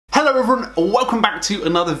everyone, welcome back to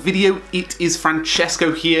another video. It is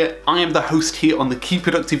Francesco here. I am the host here on the Keep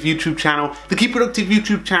Productive YouTube channel. The Keep Productive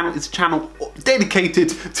YouTube channel is a channel dedicated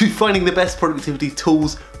to finding the best productivity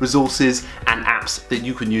tools, resources and apps that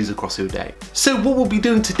you can use across your day. So what we'll be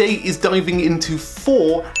doing today is diving into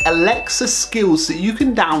 4 Alexa skills that you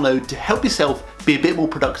can download to help yourself be a bit more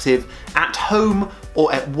productive at home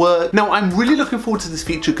or at work. Now, I'm really looking forward to this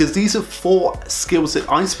feature because these are 4 skills that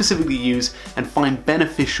I specifically use and find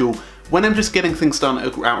beneficial when I'm just getting things done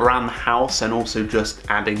around the house and also just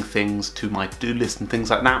adding things to my to-do list and things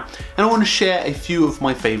like that. And I want to share a few of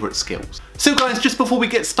my favorite skills. So guys, just before we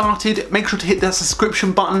get started, make sure to hit that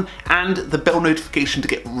subscription button and the bell notification to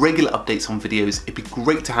get regular updates on videos. It'd be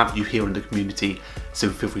great to have you here in the community, so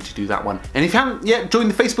feel free to do that one. And if you haven't yet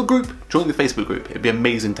joined the Facebook group, join the Facebook group. It'd be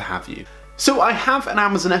amazing to have you. So I have an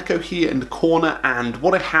Amazon Echo here in the corner, and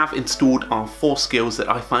what I have installed are 4 skills that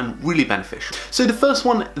I find really beneficial. So the first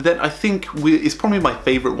one that I think is probably my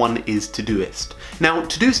favorite one is Todoist. Now,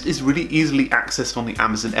 Todoist is really easily accessed on the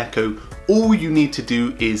Amazon Echo. All you need to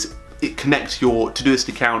do is connect your Todoist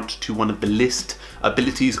account to one of the list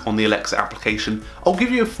abilities on the Alexa application. I'll give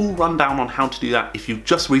you a full rundown on how to do that if you've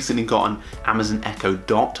just recently got an Amazon Echo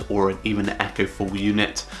Dot or even an Echo full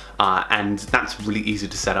unit, and that's really easy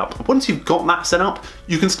to set up. Once you've got that set up,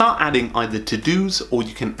 you can start adding either to-dos or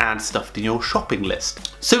you can add stuff to your shopping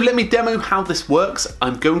list. So let me demo how this works.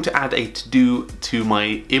 I'm going to add a to-do to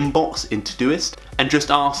my inbox in Todoist and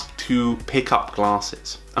just ask to pick up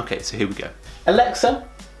glasses. Okay, so here we go. Alexa,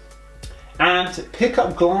 and pick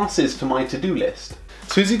up glasses to my to-do list.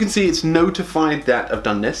 So as you can see, it's notified that I've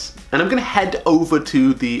done this, and I'm going to head over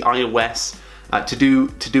to the iOS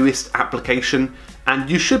Todoist application, and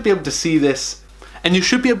you should be able to see this.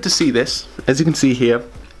 As you can see here.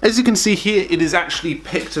 As you can see here, it has actually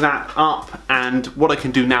picked that up, and what I can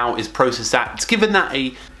do now is process that. It's given that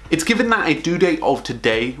a due date of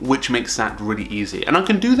today, which makes that really easy. And I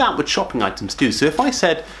can do that with shopping items too. So if I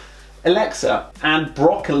said, Alexa, add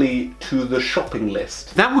broccoli to the shopping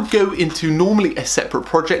list, that would go into normally a separate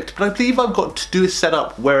project, but I believe I've got Todoist set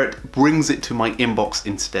up where it brings it to my inbox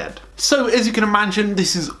instead. So as you can imagine,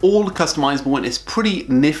 this is all customizable and it's pretty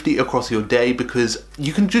nifty across your day because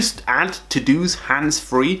you can just add to-dos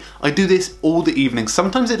hands-free. I do this all the evening.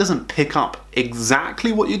 Sometimes it doesn't pick up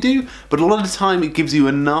exactly what you do, but a lot of the time it gives you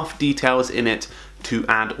enough details in it to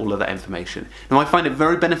add all of that information. Now I find it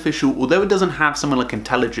very beneficial, although it doesn't have something like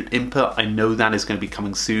intelligent input. I know that is going to be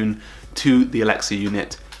coming soon to the Alexa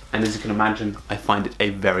unit, and as you can imagine, I find it a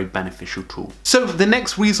very beneficial tool. So the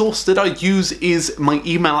next resource that I use is my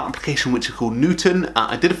email application, which is called Newton.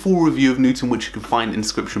 I did a full review of Newton, which you can find in the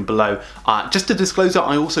description below. Just to disclose that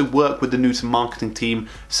I also work with the Newton marketing team,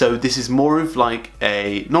 so this is more of like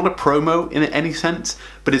not a promo in any sense,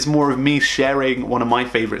 but it's more of me sharing one of my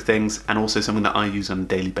favorite things and also something that I use on a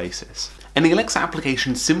daily basis. And the Alexa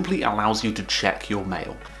application simply allows you to check your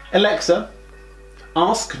mail. Alexa,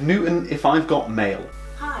 ask Newton if I've got mail.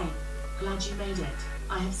 Hi, glad you made it.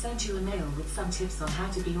 I have sent you a mail with some tips on how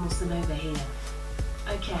to be awesome over here.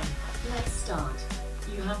 Okay, let's start.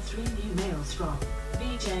 You have 3 new mails from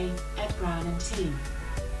BJ, Ed Brown and team.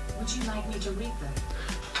 Would you like me to read them?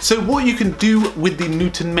 So what you can do with the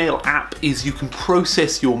Newton Mail app is you can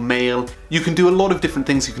process your mail. You can do a lot of different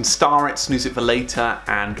things. You can star it, snooze it for later,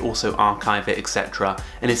 and also archive it, etc.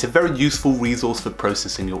 And it's a very useful resource for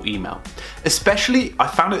processing your email. I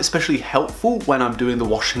found it especially helpful when I'm doing the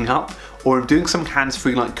washing up or I'm doing some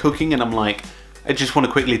hands-free like cooking and I'm like, I just want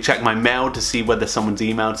to quickly check my mail to see whether someone's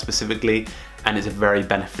emailed specifically, and it's a very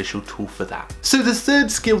beneficial tool for that. So the third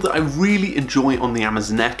skill that I really enjoy on the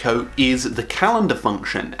Amazon Echo is the calendar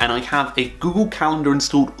function, and I have a Google Calendar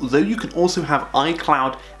installed, although you can also have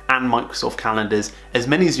iCloud and Microsoft Calendars, as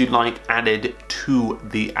many as you'd like, added to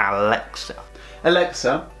the Alexa.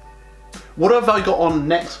 Alexa, what have I got on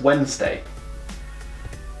next Wednesday?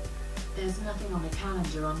 There's nothing on the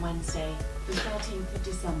calendar on Wednesday, the 13th of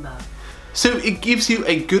December. So it gives you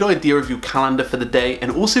a good idea of your calendar for the day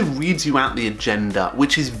and also reads you out the agenda,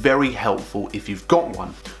 which is very helpful if you've got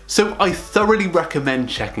one. So I thoroughly recommend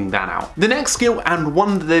checking that out. The next skill, and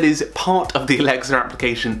one that is part of the Alexa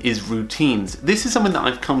application, is routines. This is something that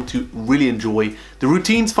I've come to really enjoy. The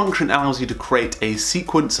routines function allows you to create a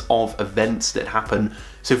sequence of events that happen.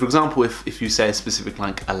 So for example, if you say a specific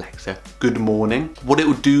like Alexa, good morning, what it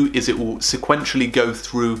will do is it will sequentially go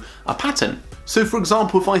through a pattern. So for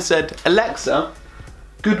example, if I said, Alexa,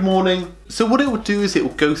 good morning. So what it will do is it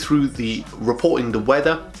will go through the reporting the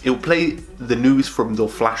weather. It will play the news from the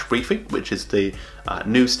flash briefing, which is the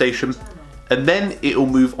news station. And then it will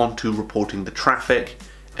move on to reporting the traffic.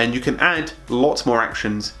 and you can add lots more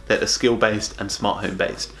actions that are skill-based and smart home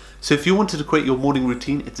based. So if you wanted to create your morning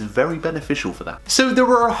routine, it's very beneficial for that. So there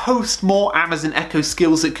are a host more Amazon Echo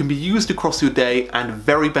skills that can be used across your day and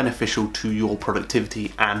very beneficial to your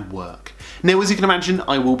productivity and work. Now, as you can imagine,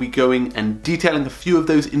 I will be going and detailing a few of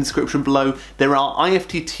those in the description below. There are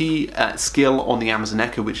IFTT skill on the Amazon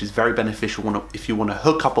Echo, which is very beneficial if you want to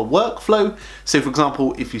hook up a workflow. So for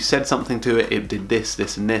example, if you said something to it, it did this,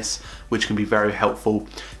 this, and this, which can be very helpful.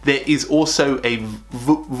 There is also a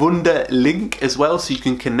Wunder link as well, so you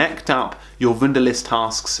can connect up your Wunderlist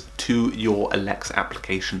tasks to your Alexa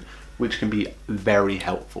application, which can be very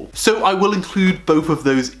helpful. So I will include both of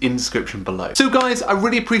those in the description below. So guys, I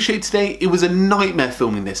really appreciate today. It was a nightmare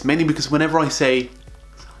filming this, mainly because whenever I say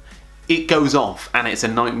it goes off and it's a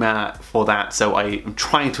nightmare for that, so I am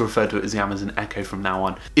trying to refer to it as the Amazon Echo from now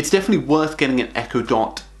on. It's definitely worth getting an Echo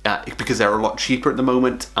Dot because they're a lot cheaper at the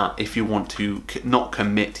moment if you want to not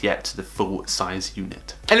commit yet to the full size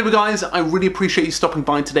unit. Anyway guys, I really appreciate you stopping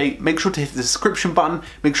by today. Make sure to hit the subscription button,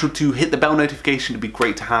 make sure to hit the bell notification, it'd be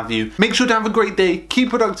great to have you. Make sure to have a great day, keep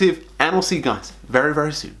productive, and I'll see you guys very,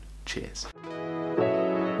 very soon. Cheers.